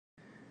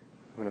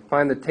I'm going to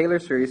find the Taylor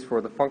series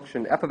for the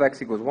function f of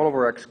x equals 1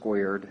 over x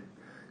squared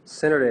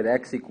centered at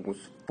x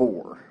equals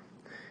 4,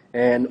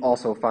 and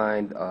also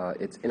find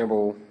its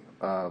interval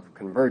of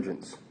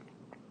convergence.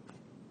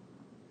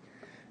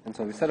 And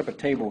so we set up a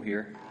table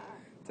here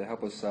to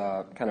help us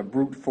kind of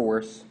brute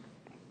force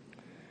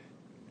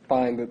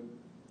find the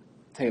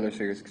Taylor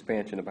series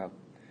expansion about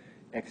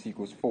x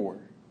equals 4.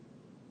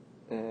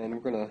 And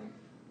we're going to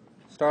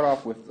start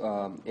off with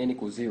n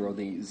equals 0.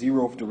 The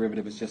 0th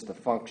derivative is just a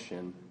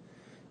function,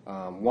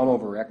 1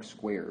 over x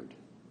squared.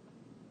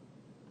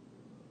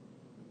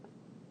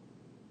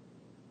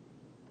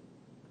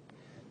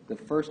 The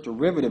first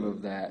derivative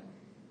of that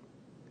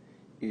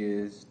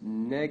is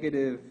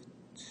negative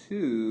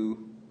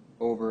 2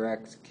 over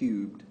x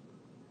cubed.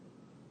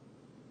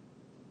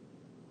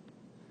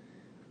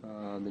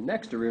 The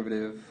next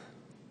derivative,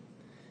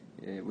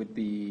 it would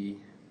be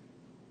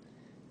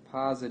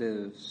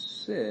positive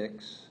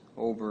 6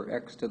 over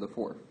x to the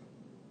 4th.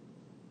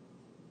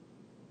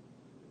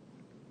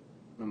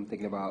 I'm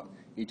thinking about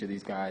each of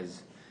these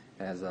guys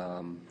as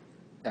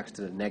x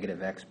to the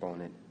negative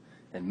exponent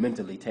and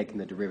mentally taking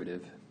the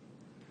derivative.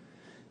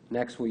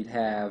 Next we'd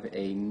have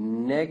a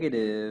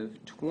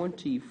negative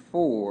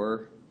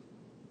 24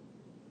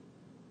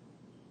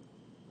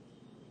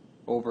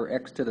 over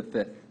x to the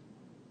 5th.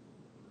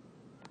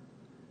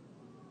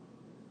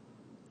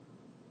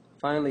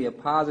 Finally, a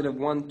positive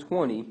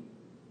 120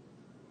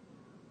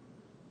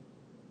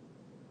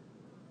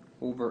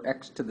 over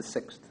x to the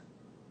 6th.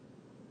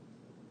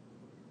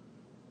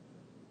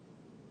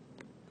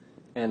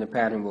 And the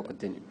pattern will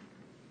continue.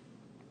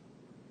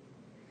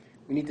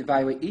 We need to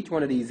evaluate each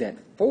one of these at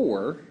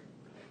 4,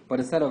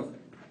 but instead of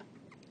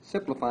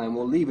simplifying,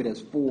 we'll leave it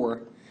as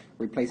 4,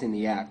 replacing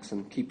the x,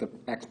 and keep the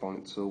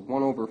exponent. So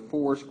 1 over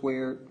 4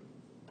 squared,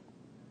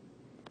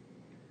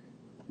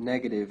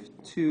 negative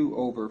 2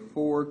 over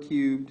 4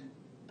 cubed,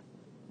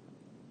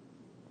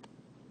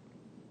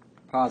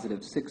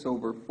 positive 6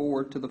 over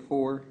 4 to the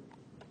 4,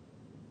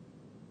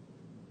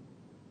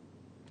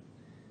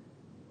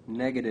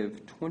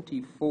 negative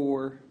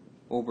 24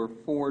 over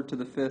 4 to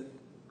the 5th,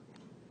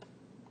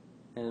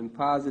 and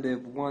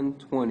positive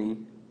 120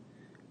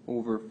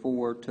 over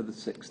 4 to the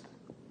 6th.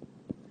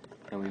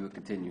 And we will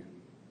continue.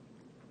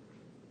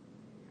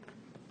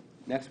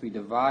 Next we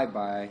divide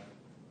by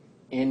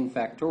n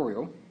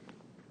factorial.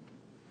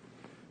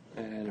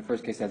 And in the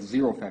first case that's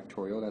 0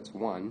 factorial, that's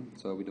 1.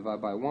 So we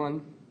divide by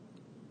 1.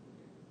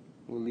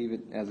 We'll leave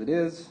it as it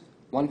is.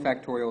 1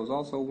 factorial is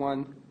also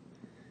 1.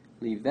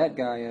 Leave that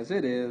guy as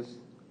it is.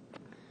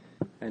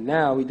 And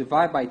now we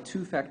divide by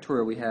 2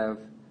 factorial. We have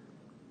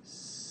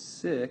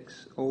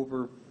 6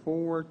 over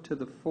 4 to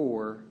the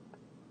 4.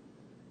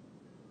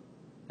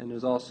 And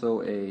there's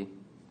also a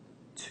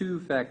 2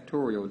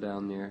 factorial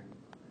down there,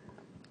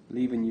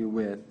 leaving you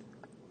with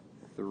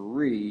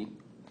 3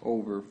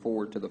 over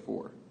 4 to the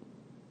 4.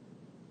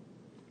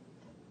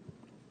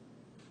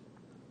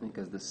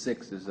 Because the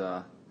 6 is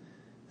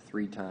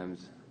 3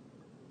 times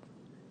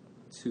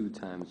 2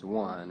 times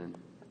 1, and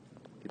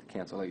get the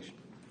cancellation.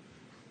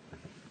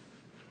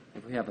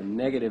 If we have a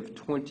negative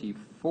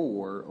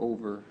 24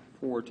 over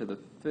 4 to the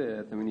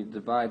 5th, and we need to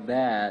divide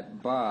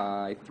that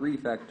by 3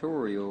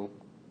 factorial,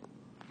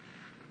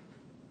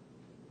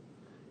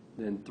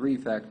 then 3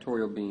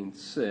 factorial being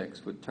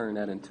 6 would turn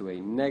that into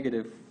a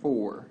negative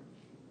 4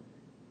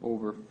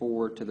 over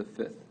 4 to the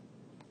 5th.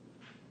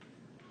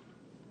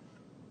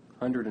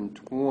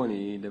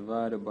 120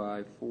 divided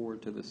by 4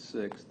 to the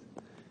 6th,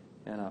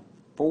 and a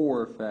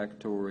 4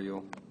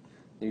 factorial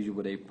leaves you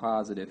with a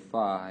positive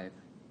 5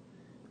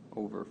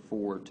 over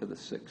 4 to the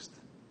 6th.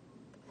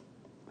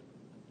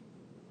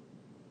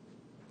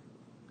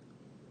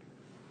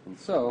 And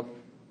so,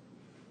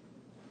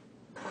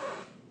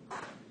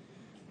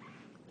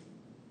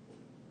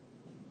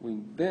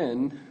 we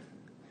then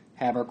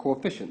have our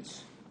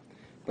coefficients.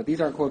 But these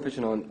aren't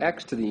coefficient on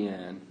x to the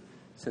n.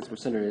 Since we're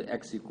centered at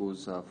x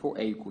equals 4,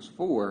 a equals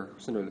 4,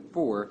 centered at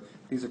 4,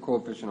 these are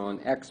coefficient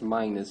on x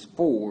minus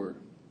 4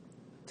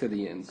 to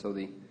the n. So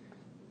the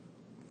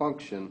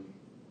function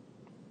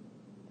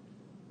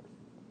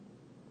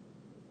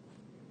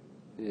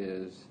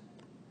is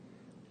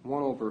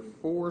 1 over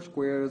 4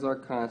 squared is our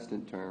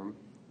constant term,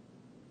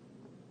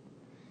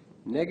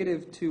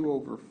 negative 2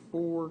 over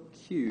 4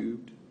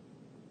 cubed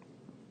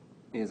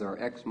is our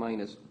x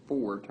minus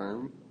 4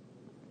 term,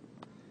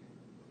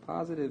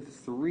 positive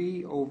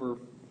 3 over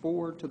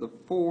 4 to the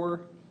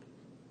 4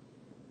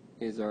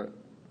 is our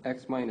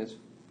x minus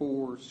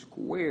 4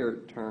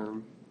 squared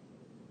term,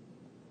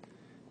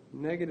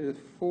 negative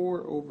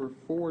 4 over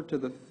 4 to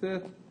the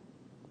 5th,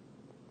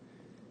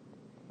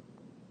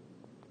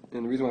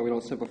 and the reason why we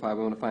don't simplify,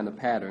 we want to find the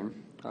pattern,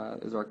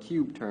 is our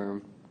cube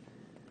term.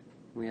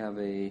 We have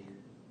a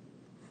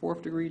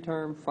 4th degree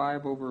term,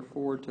 5 over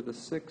 4 to the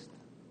 6th,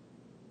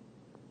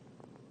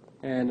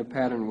 and the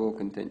pattern will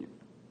continue.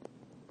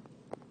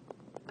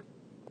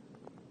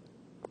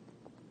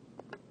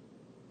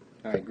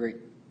 Alright, great.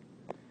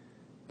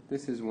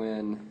 This is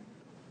when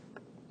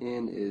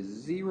n is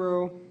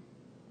 0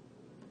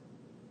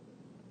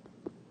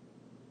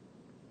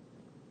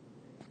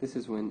 This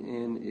is when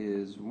n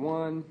is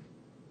 1.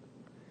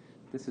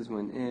 This is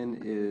when n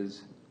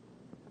is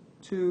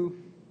 2.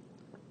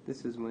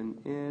 This is when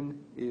n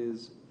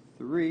is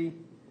 3.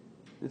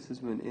 This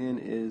is when n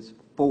is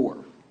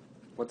 4.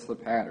 What's the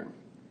pattern?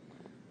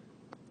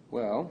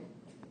 Well,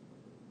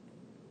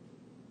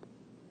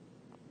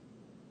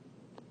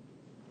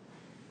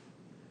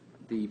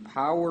 the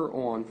power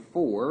on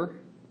 4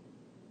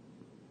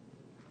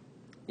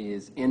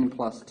 is n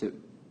plus 2.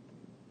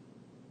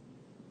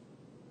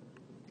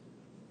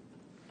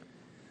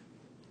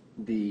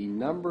 The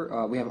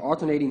number, we have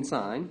alternating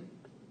sign,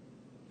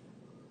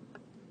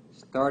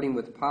 starting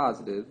with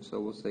positive, so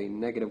we'll say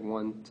negative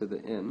 1 to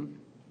the n.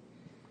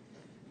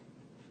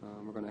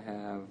 We're going to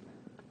have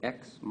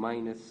x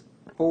minus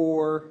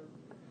 4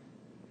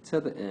 to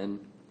the n.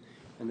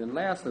 And then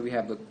lastly, we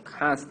have the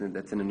constant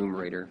that's in the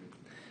numerator.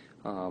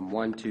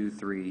 1, 2,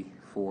 3,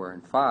 4,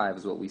 and 5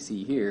 is what we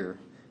see here.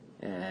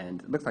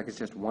 And it looks like it's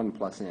just 1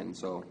 plus n,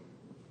 so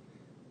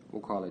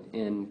we'll call it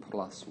n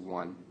plus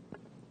 1.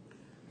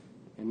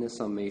 And this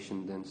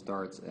summation then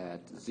starts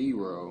at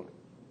 0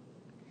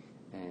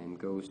 and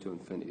goes to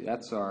infinity.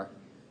 That's our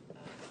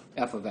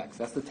f of x.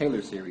 That's the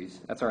Taylor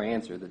series. That's our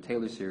answer, the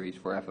Taylor series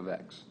for f of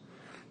x.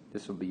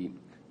 This will be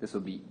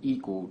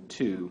equal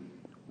to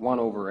 1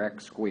 over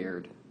x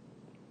squared,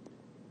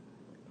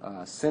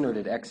 centered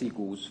at x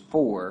equals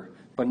 4,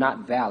 but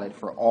not valid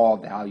for all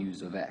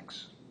values of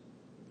x.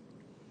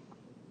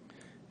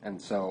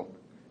 And so,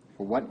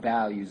 for what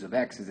values of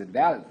x is it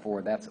valid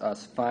for? That's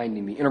us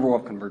finding the interval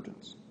of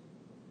convergence.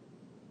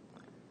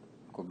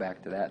 Go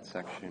back to that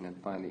section and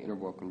find the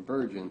interval of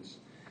convergence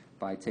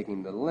by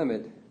taking the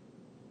limit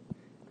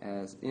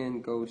as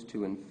n goes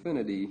to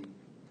infinity,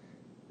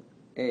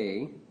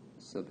 a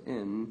sub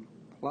n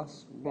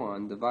plus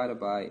 1 divided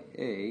by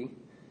a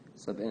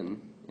sub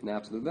n in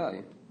absolute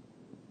value.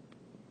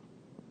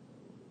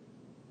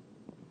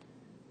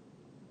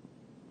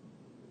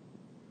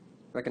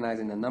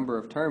 Recognizing the number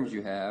of terms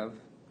you have,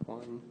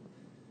 1,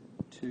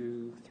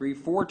 2, 3,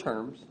 4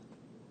 terms.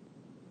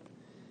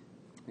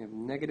 We have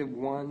negative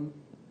 1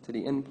 to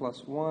the n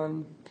plus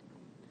 1,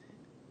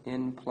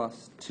 n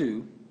plus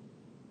 2.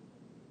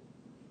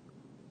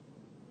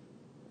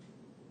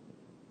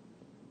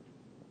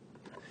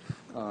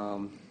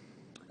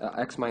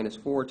 X minus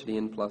 4 to the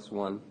n plus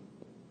 1.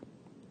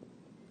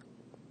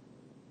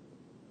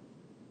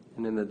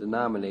 And in the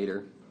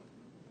denominator,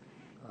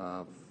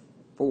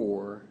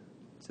 4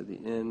 to the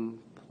n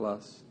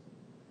plus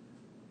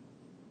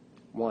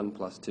 1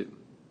 plus 2.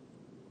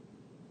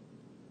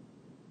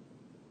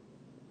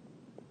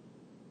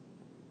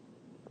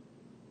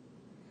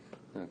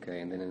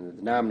 Okay, and then in the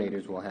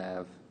denominators we'll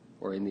have,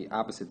 or in the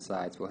opposite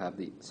sides, we'll have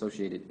the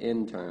associated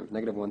n terms,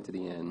 negative 1 to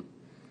the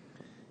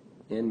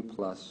n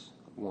plus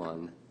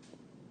 1,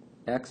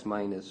 x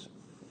minus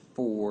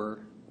 4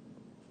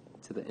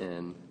 to the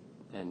n,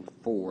 and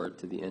 4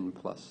 to the n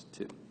plus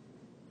 2.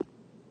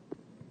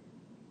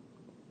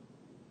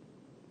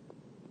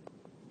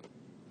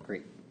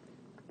 Great.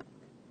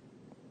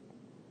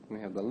 We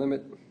have the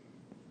limit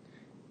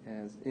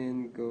as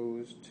n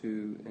goes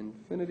to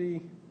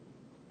infinity.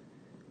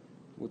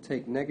 We'll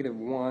take negative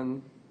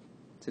 1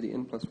 to the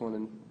n plus 1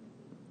 and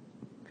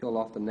peel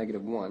off the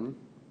negative 1.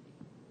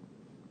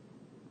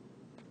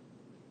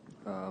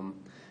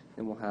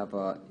 Then we'll have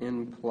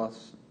n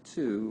plus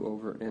 2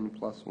 over n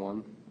plus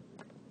 1.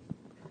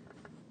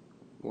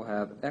 We'll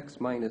have x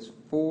minus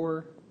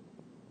 4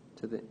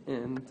 to the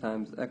n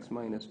times x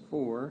minus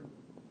 4.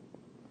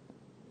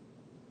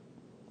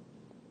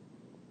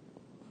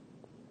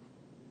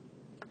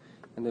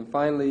 And then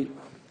finally,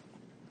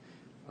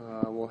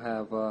 we'll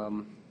have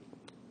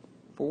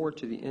 4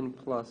 to the n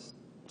plus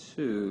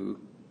 2,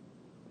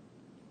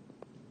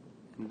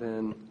 and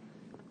then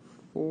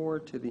 4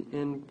 to the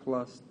n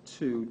plus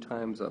 2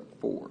 times up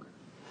 4.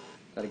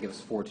 That'll give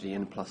us 4 to the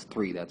n plus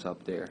 3, that's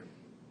up there.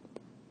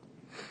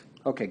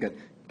 Okay, good.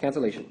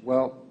 Cancellation.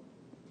 Well,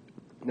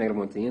 negative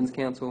 1 to the n's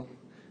cancel.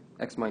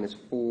 X minus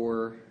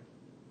 4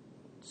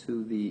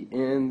 to the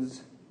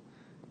n's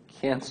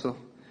cancel.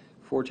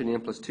 4 to the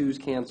n plus 2's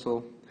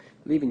cancel,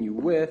 leaving you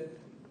with,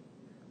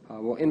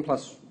 well, n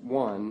plus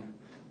 1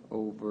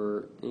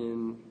 over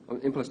n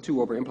plus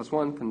 2 over n plus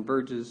 1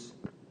 converges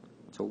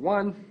to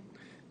 1.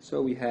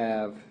 So we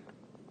have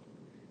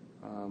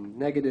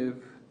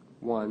negative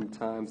 1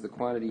 times the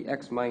quantity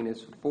x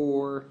minus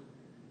 4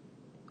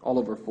 all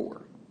over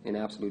 4 in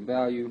absolute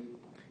value.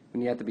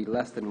 When you have to be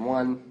less than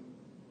 1,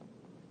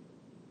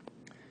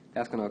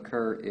 that's going to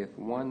occur if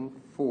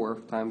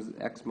 1/4 times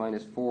x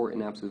minus 4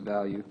 in absolute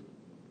value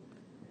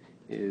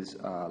is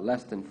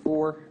less than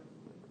 4.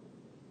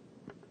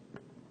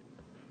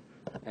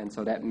 And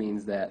so that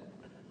means that,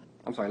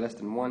 less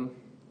than 1.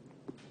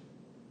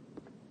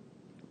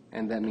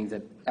 And that means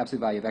that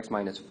absolute value of x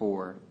minus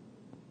 4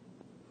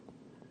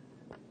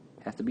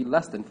 has to be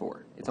less than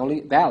 4. It's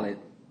only valid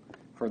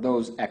for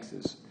those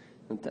x's.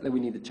 We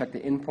need to check the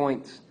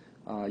endpoints.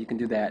 You can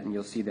do that, and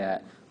you'll see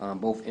that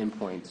both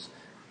endpoints,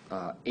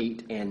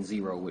 8 and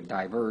 0, would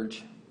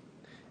diverge.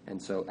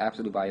 And so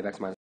absolute value of x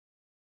minus